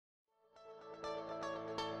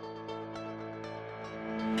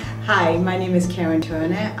Hi, my name is Karin.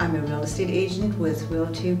 I'm a real estate agent with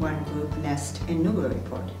Realty One Group Nest in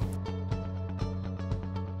Newburyport.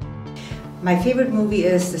 My favorite movie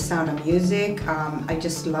is The Sound of Music. I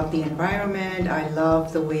just love the environment. I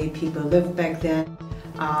love the way people lived back then.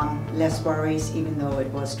 Less worries, even though it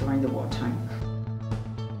was during the wartime.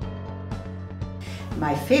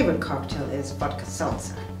 My favorite cocktail is vodka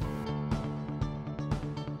seltzer.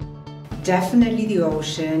 Definitely the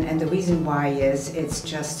ocean, and the reason why is it's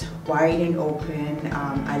just wide and open.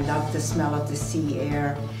 I love the smell of the sea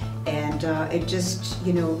air, and it just,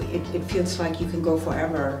 it feels like you can go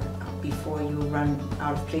forever before you run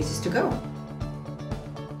out of places to go.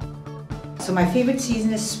 So my favorite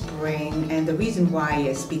season is spring, and the reason why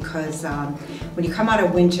is because when you come out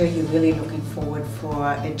of winter, you're really looking forward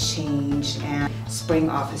for a change, and spring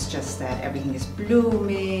offers just that. Everything is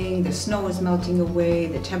blooming, the snow is melting away,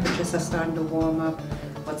 the temperatures are starting to warm up.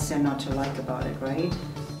 What's there not to like about it, right?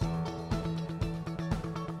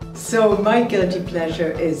 So my guilty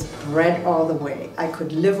pleasure is bread all the way. I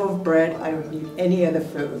could live off bread. I don't need any other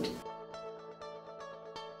food.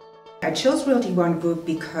 I chose Realty One Group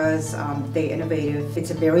because they're innovative.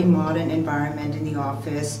 It's a very modern environment in the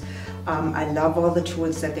office. I love all the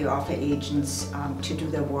tools that they offer agents to do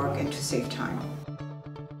their work and to save time.